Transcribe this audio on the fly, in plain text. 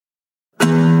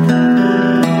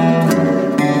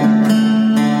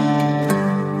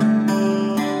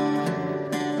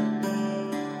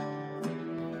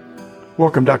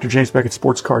Welcome, Dr. James Beckett,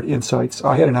 Sports Card Insights.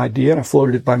 I had an idea and I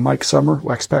floated it by Mike Summer,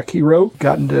 Wax Pack Hero.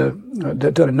 Done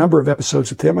a number of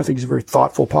episodes with him. I think he's a very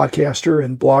thoughtful podcaster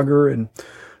and blogger and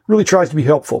really tries to be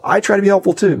helpful. I try to be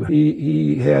helpful too.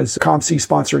 He has ComC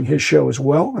sponsoring his show as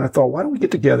well. And I thought, why don't we get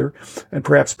together and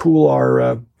perhaps pool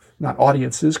our, not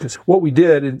audiences, because what we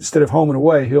did, instead of home and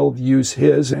away, he'll use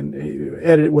his and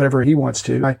edit whatever he wants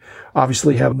to. I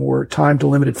obviously have more time to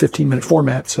limited 15-minute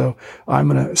format, so I'm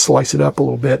going to slice it up a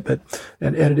little bit,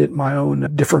 and edit it my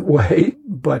own different way.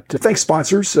 But thanks,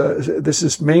 sponsors. This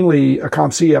is mainly a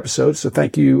ComC episode, so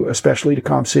thank you especially to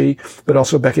ComC, but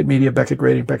also Beckett Media, Beckett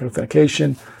Grading, Beckett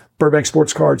Authentication, Burbank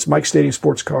Sports Cards, Mike Stadium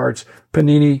Sports Cards,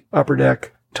 Panini, Upper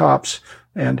Deck, Topps,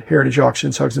 and Heritage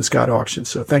Auctions, Hugs and Scott Auctions.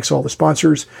 So thanks to all the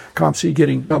sponsors. ComC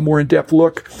getting a more in-depth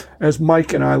look as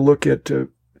Mike and I look at,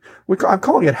 I'm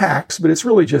calling it hacks, but it's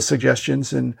really just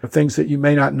suggestions and things that you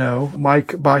may not know.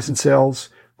 Mike buys and sells.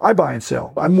 I buy and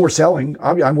sell. I'm more selling.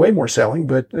 I'm way more selling,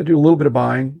 but I do a little bit of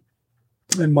buying.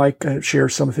 And Mike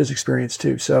shares some of his experience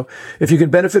too. So if you can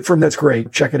benefit from that's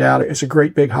great. Check it out. It's a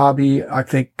great big hobby. I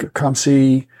think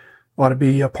ComC ought to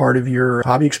be a part of your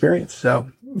hobby experience.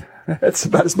 So that's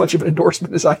about as much of an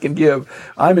endorsement as I can give.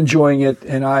 I'm enjoying it,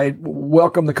 and I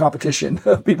welcome the competition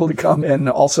of people to come and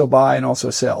also buy and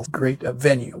also sell. Great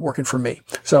venue working for me.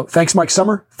 So thanks, Mike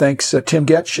Summer. Thanks, Tim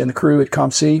Getch and the crew at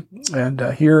ComC.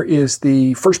 And here is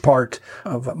the first part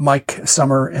of Mike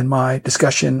Summer and my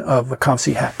discussion of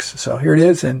ComC hacks. So here it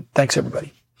is, and thanks,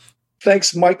 everybody.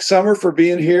 Thanks, Mike Summer, for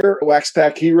being here. Wax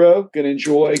Pack Hero. Going to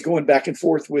enjoy going back and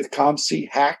forth with ComC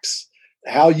hacks.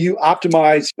 How you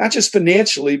optimize, not just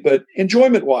financially, but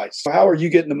enjoyment-wise. How are you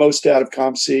getting the most out of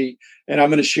ComC? And I'm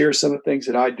going to share some of the things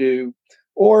that I do.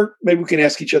 Or maybe we can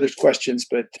ask each other's questions.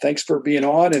 But thanks for being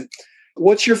on. And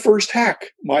what's your first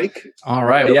hack, Mike? All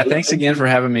right. Yeah, thanks again for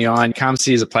having me on.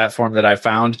 ComC is a platform that I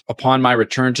found upon my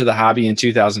return to the hobby in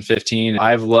 2015.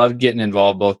 I've loved getting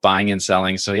involved both buying and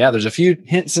selling. So yeah, there's a few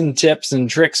hints and tips and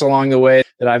tricks along the way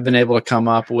that I've been able to come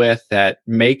up with that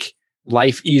make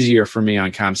life easier for me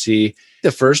on ComC.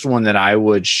 The first one that I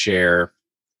would share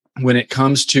when it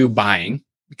comes to buying,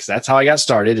 because that's how I got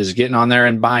started, is getting on there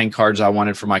and buying cards I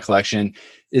wanted for my collection,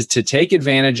 is to take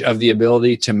advantage of the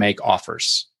ability to make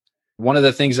offers. One of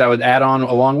the things I would add on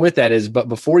along with that is, but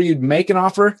before you make an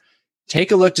offer,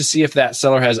 take a look to see if that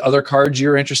seller has other cards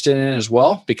you're interested in as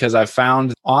well, because I've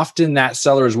found often that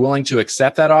seller is willing to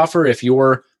accept that offer if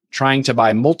you're trying to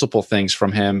buy multiple things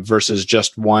from him versus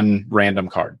just one random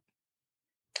card.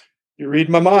 You read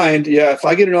my mind. Yeah, if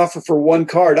I get an offer for one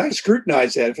card, I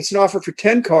scrutinize that. If it's an offer for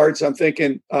 10 cards, I'm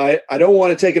thinking, I don't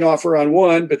want to take an offer on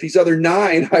one, but these other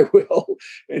 9, I will.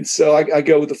 And so I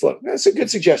go with the flow. That's a good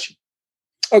suggestion.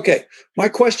 Okay, my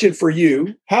question for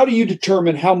you, how do you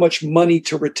determine how much money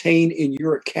to retain in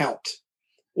your account?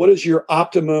 What is your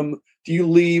optimum? Do you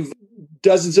leave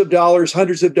dozens of dollars,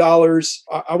 hundreds of dollars?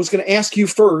 I was going to ask you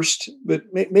first, but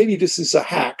maybe this is a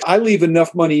hack. I leave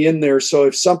enough money in there so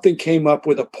if something came up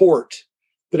with a port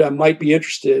that I might be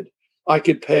interested, I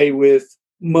could pay with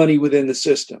money within the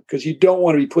system, because you don't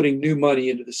want to be putting new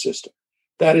money into the system.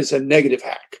 That is a negative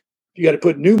hack. You got to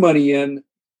put new money in,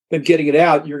 then getting it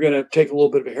out, you're going to take a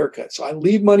little bit of a haircut. So I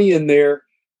leave money in there.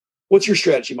 What's your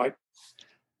strategy, Mike?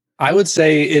 I would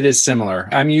say it is similar.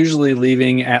 I'm usually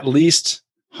leaving at least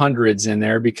hundreds in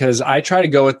there because I try to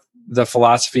go with the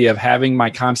philosophy of having my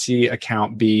ComC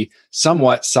account be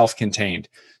somewhat self-contained.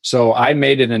 So I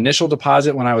made an initial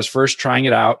deposit when I was first trying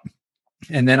it out.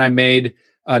 And then I made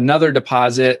another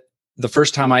deposit the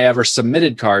first time I ever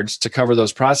submitted cards to cover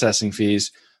those processing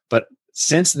fees. But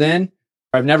since then,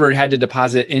 I've never had to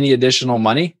deposit any additional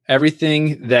money.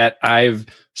 Everything that I've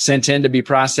sent in to be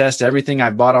processed, everything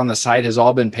I've bought on the site has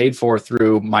all been paid for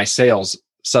through my sales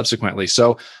subsequently.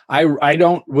 So I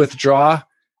don't withdraw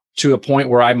to a point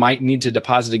where I might need to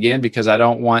deposit again because I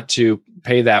don't want to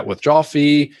pay that withdrawal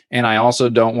fee. And I also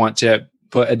don't want to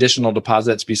put additional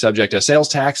deposits be subject to sales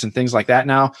tax and things like that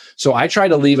now. So I try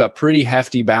to leave a pretty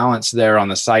hefty balance there on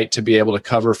the site to be able to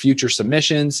cover future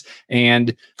submissions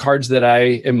and cards that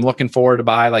I am looking forward to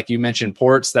buy. Like you mentioned,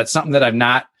 ports. That's something that I've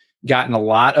not gotten a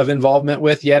lot of involvement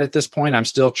with yet at this point. I'm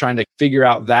still trying to figure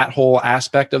out that whole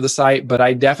aspect of the site, but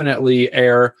I definitely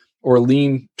err or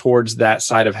lean towards that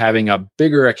side of having a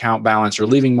bigger account balance or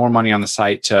leaving more money on the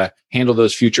site to handle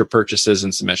those future purchases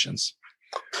and submissions.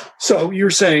 So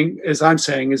you're saying, as I'm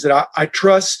saying, is that I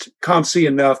trust ComC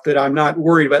enough that I'm not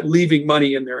worried about leaving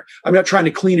money in there. I'm not trying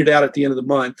to clean it out at the end of the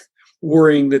month,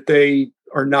 worrying that they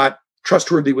are not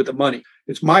trustworthy with the money.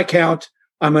 It's my account.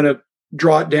 I'm going to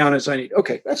draw it down as I need.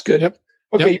 Okay, that's good. Yep.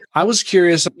 Okay. Yep. I was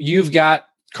curious, you've got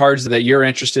cards that you're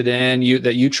interested in,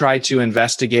 that you try to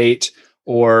investigate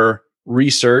or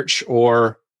research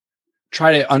or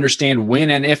try to understand when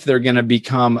and if they're going to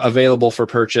become available for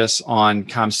purchase on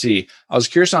COMC. I was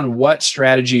curious on what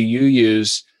strategy you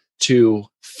use to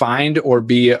find or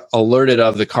be alerted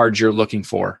of the cards you're looking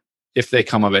for if they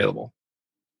come available.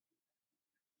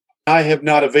 I have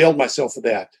not availed myself of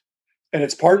that. And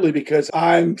it's partly because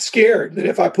I'm scared that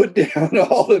if I put down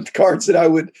all the cards that I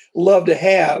would love to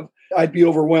have, I'd be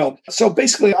overwhelmed. So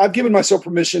basically, I've given myself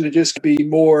permission to just be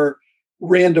more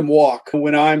random walk.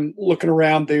 When I'm looking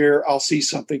around there, I'll see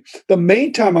something. The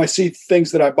main time I see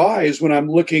things that I buy is when I'm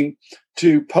looking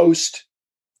to post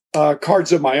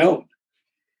cards of my own.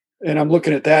 And I'm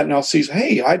looking at that and I'll see,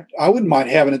 hey, I wouldn't mind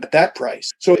having it at that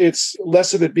price. So it's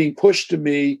less of it being pushed to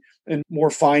me and more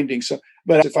finding. So,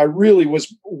 but if I really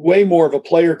was way more of a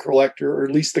player collector, or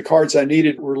at least the cards I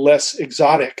needed were less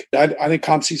exotic, I think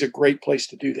COMC is a great place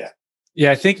to do that.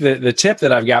 Yeah, I think the tip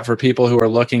that I've got for people who are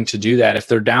looking to do that, if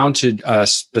they're down to a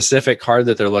specific card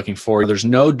that they're looking for, there's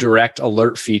no direct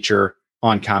alert feature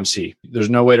on COMC. There's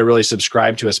no way to really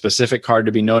subscribe to a specific card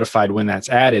to be notified when that's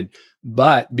added.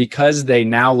 But because they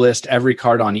now list every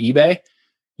card on eBay,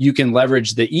 you can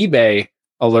leverage the eBay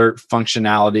alert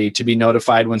functionality to be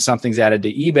notified when something's added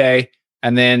to eBay,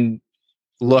 and then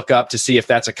look up to see if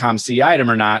that's a COMC item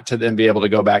or not, to then be able to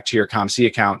go back to your COMC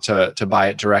account to buy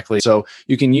it directly. So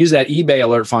you can use that eBay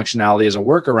alert functionality as a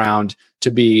workaround to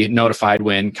be notified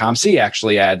when COMC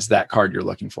actually adds that card you're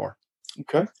looking for.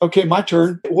 Okay, my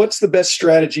turn. What's the best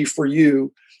strategy for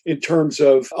you in terms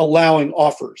of allowing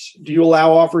offers? Do you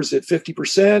allow offers at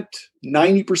 50%,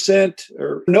 90%,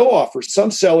 or no offers? Some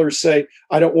sellers say,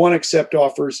 I don't want to accept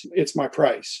offers. It's my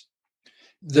price.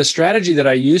 The strategy that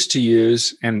I used to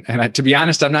use, and to be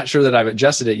honest, I'm not sure that I've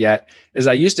adjusted it yet, is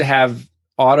I used to have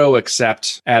auto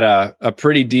accept at a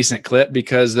pretty decent clip,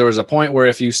 because there was a point where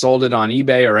if you sold it on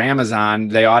eBay or Amazon,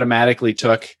 they automatically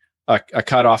took a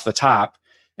cut off the top.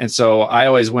 And so I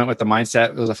always went with the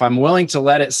mindset was, if I'm willing to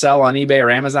let it sell on eBay or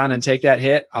Amazon and take that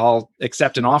hit, I'll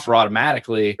accept an offer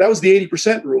automatically. That was the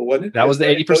 80% rule, wasn't it? That was the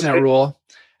 80% rule.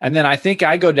 And then I think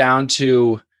I go down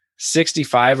to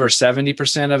 65 or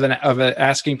 70% of an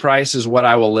asking price is what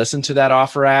I will listen to that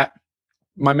offer at.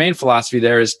 My main philosophy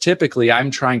there is typically I'm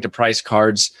trying to price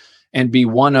cards and be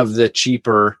one of the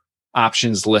cheaper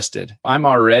options listed. I'm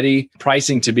already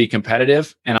pricing to be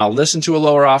competitive, and I'll listen to a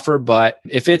lower offer. But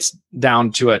if it's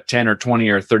down to a 10 or 20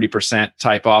 or 30%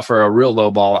 type offer, a real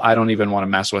low ball, I don't even want to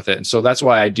mess with it. And so that's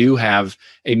why I do have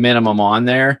a minimum on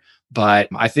there. But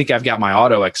I think I've got my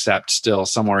auto accept still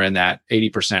somewhere in that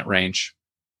 80% range.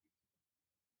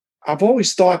 I've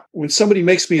always thought when somebody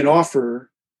makes me an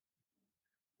offer,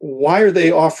 why are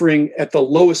they offering at the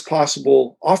lowest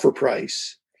possible offer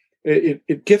price?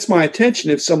 It gets my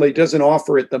attention if somebody doesn't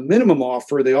offer at the minimum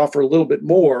offer, they offer a little bit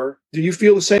more. Do you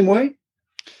feel the same way?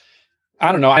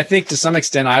 I don't know. I think to some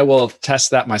extent I will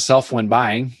test that myself when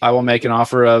buying. I will make an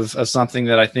offer of something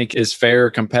that I think is fair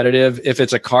or competitive. If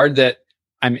it's a card that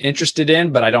I'm interested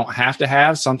in, but I don't have to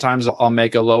have, sometimes I'll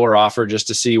make a lower offer just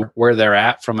to see where they're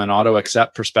at from an auto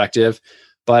accept perspective.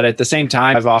 But at the same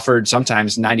time, I've offered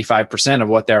sometimes 95% of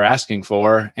what they're asking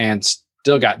for and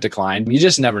still got declined. You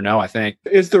just never know, I think.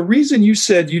 Is the reason you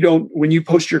said you don't, when you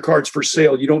post your cards for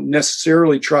sale, you don't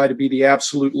necessarily try to be the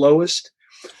absolute lowest?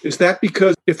 Is that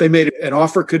because if they made an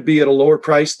offer could be at a lower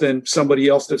price than somebody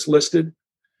else that's listed?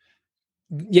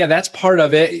 Yeah, that's part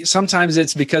of it. Sometimes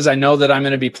it's because I know that I'm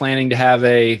going to be planning to have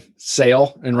a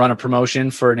sale and run a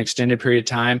promotion for an extended period of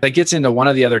time. That gets into one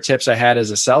of the other tips I had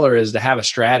as a seller, is to have a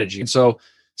strategy. And so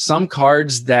some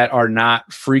cards that are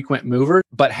not frequent movers,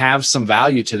 but have some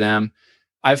value to them,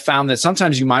 I've found that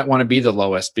sometimes you might want to be the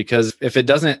lowest, because if it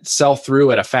doesn't sell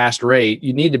through at a fast rate,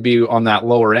 you need to be on that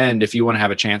lower end if you want to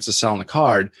have a chance of selling the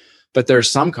card. But there's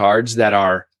some cards that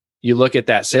are, you look at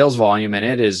that sales volume and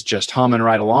it is just humming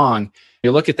right along.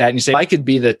 You look at that and you say, I could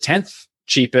be the 10th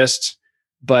cheapest,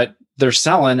 but they're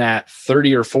selling at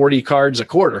 30 or 40 cards a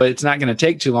quarter. But it's not going to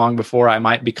take too long before I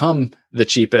might become the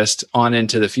cheapest on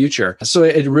into the future. So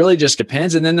it really just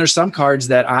depends. And then there's some cards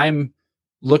that I'm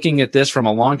looking at this from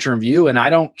a long-term view, and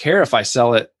I don't care if I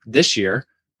sell it this year.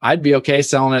 I'd be okay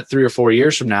selling it 3 or 4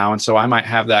 years from now. And so I might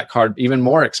have that card even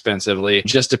more expensively,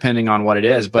 just depending on what it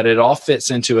is. But it all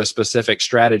fits into a specific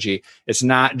strategy. It's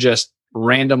not just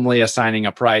randomly assigning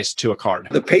a price to a card.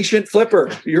 The patient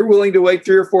flipper. You're willing to wait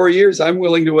 3 or 4 years. I'm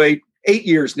willing to wait 8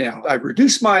 years now. I've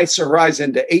reduced my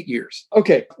horizon to 8 years.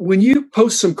 Okay. When you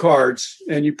post some cards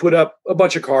and you put up a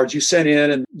bunch of cards you sent in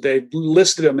and they've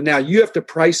listed them, and now you have to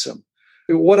price them.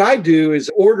 What I do is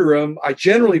order them. I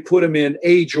generally put them in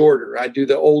age order. I do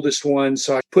the oldest ones,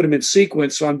 so I put them in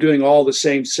sequence. So I'm doing all the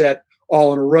same set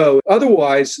all in a row.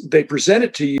 Otherwise, they present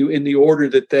it to you in the order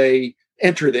that they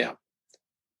enter them.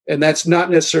 And that's not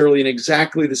necessarily in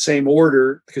exactly the same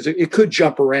order because it could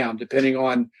jump around depending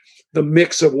on the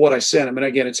mix of what I sent them. And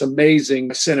again, it's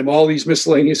amazing. I sent them all these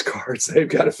miscellaneous cards. They've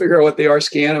got to figure out what they are,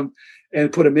 scan them,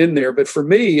 and put them in there. But for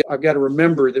me, I've got to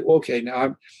remember that, okay,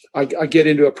 now I get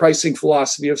into a pricing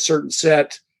philosophy of certain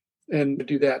set and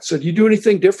do that. So do you do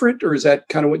anything different, or is that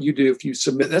kind of what you do if you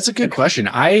submit? That's a good question.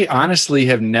 I honestly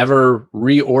have never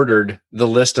reordered the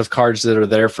list of cards that are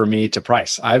there for me to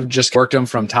price. I've just worked them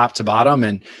from top to bottom,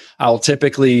 and I'll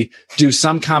typically do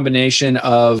some combination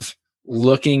of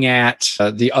looking at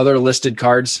the other listed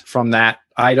cards from that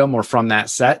item or from that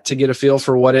set to get a feel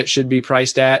for what it should be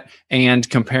priced at, and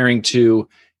comparing to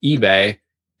eBay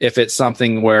if it's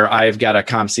something where I've got a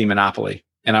COMC monopoly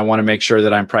and I want to make sure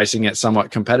that I'm pricing it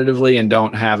somewhat competitively and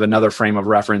don't have another frame of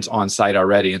reference on site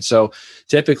already. And so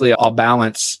typically I'll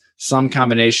balance some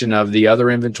combination of the other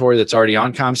inventory that's already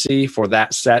on COMC for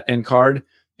that set and card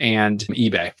and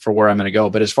eBay for where I'm going to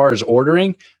go. But as far as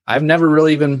ordering, I've never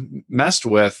really even messed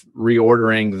with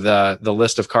reordering the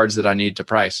list of cards that I need to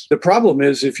price. The problem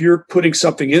is if you're putting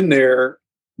something in there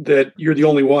that you're the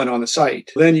only one on the site,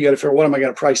 then you got to figure, what am I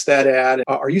going to price that at?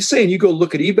 Are you saying you go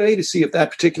look at eBay to see if that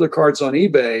particular card's on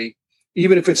eBay,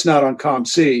 even if it's not on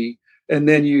COMC, and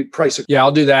then you price it? Yeah,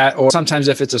 I'll do that. Or sometimes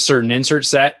if it's a certain insert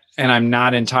set and I'm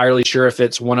not entirely sure if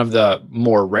it's one of the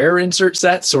more rare insert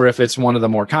sets or if it's one of the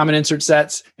more common insert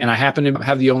sets, and I happen to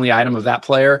have the only item of that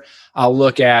player, I'll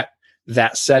look at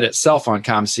that set itself on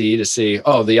COMC to see,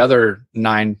 oh, the other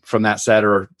 9 from that set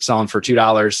are selling for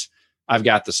 $2. I've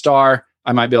got the star.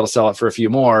 I might be able to sell it for a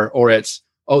few more. Or it's,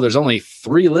 oh, there's only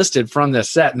 3 listed from this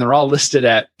set and they're all listed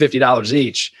at $50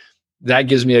 each. That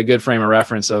gives me a good frame of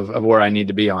reference of where I need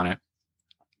to be on it.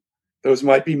 Those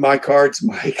might be my cards,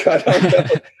 Mike. I don't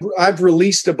know. I've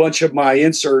released a bunch of my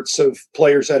inserts of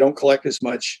players I don't collect as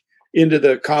much into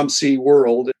the COMC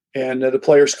world, and the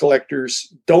players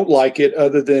collectors don't like it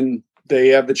other than they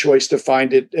have the choice to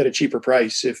find it at a cheaper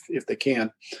price if they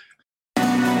can. The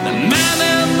man